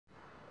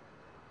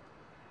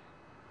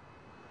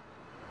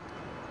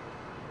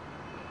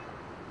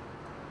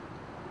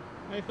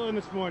How you feeling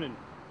this morning?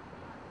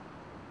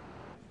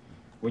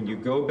 When you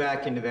go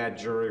back into that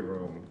jury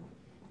room,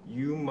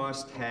 you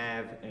must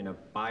have an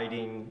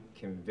abiding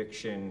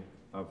conviction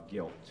of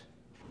guilt.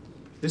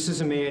 This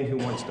is a man who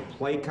wants to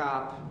play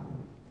cop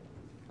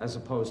as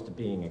opposed to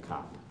being a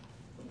cop.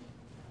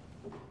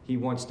 He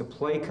wants to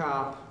play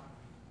cop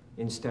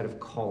instead of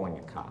calling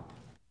a cop.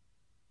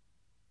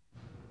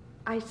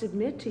 I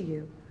submit to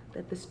you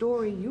that the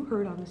story you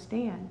heard on the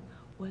stand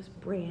was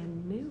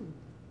brand new.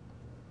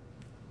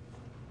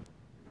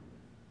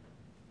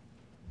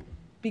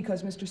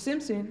 Because Mr.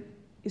 Simpson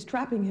is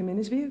trapping him in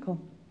his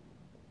vehicle,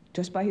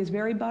 just by his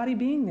very body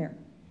being there.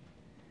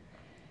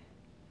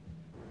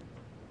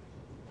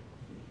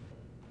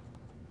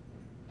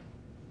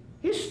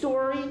 His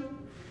story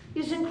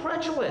is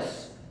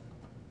incredulous.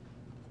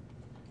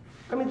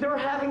 I mean, they're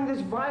having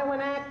this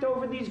violent act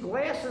over these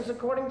glasses,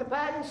 according to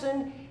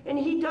Pattinson, and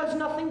he does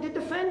nothing to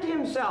defend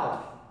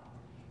himself.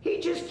 He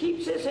just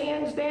keeps his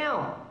hands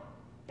down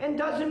and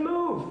doesn't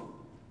move.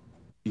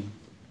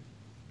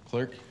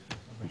 Clerk,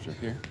 Richard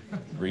here,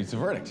 reads the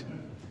verdict.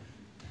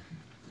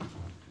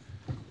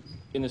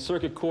 In the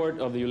Circuit Court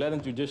of the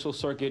 11th Judicial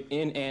Circuit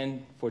in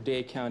and for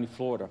Dade County,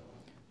 Florida,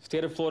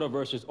 State of Florida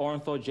versus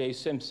Orenthal J.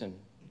 Simpson,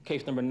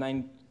 case number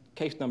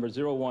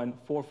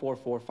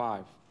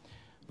 014445.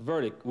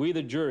 Verdict: we,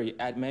 the jury,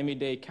 at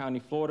Miami-Dade County,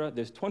 Florida,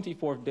 this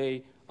 24th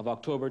day of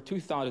October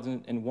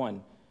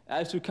 2001.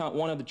 As to count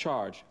 1 of the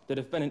charge, the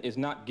defendant is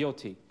not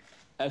guilty.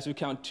 As to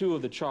count 2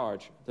 of the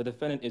charge, the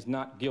defendant is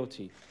not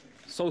guilty.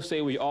 So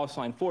say we all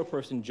sign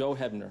foreperson Joe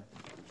Hebner.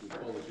 Would you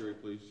call the jury,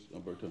 please,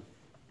 Alberto?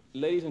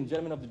 Ladies and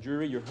gentlemen of the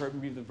jury, you heard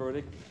me read the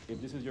verdict. If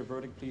this is your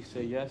verdict, please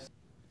say yes.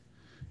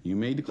 You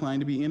may decline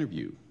to be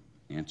interviewed.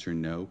 Answer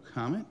no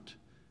comment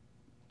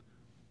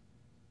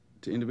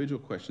to individual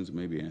questions that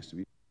may be asked of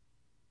you.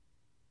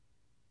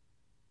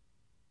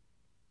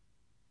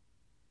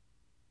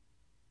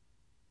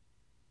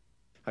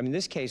 I mean,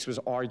 this case was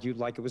argued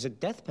like it was a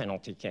death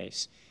penalty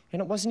case,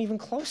 and it wasn't even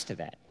close to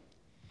that.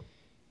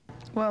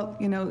 Well,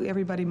 you know,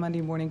 everybody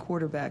Monday morning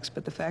quarterbacks,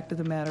 but the fact of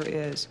the matter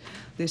is,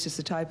 this is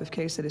the type of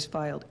case that is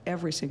filed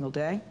every single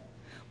day.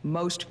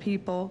 Most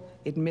people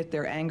admit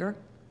their anger.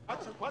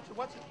 What's it? What do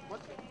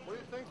you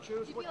think,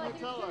 Choose? What can you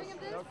tell us?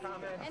 No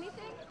comment.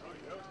 Anything?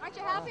 Aren't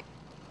you happy?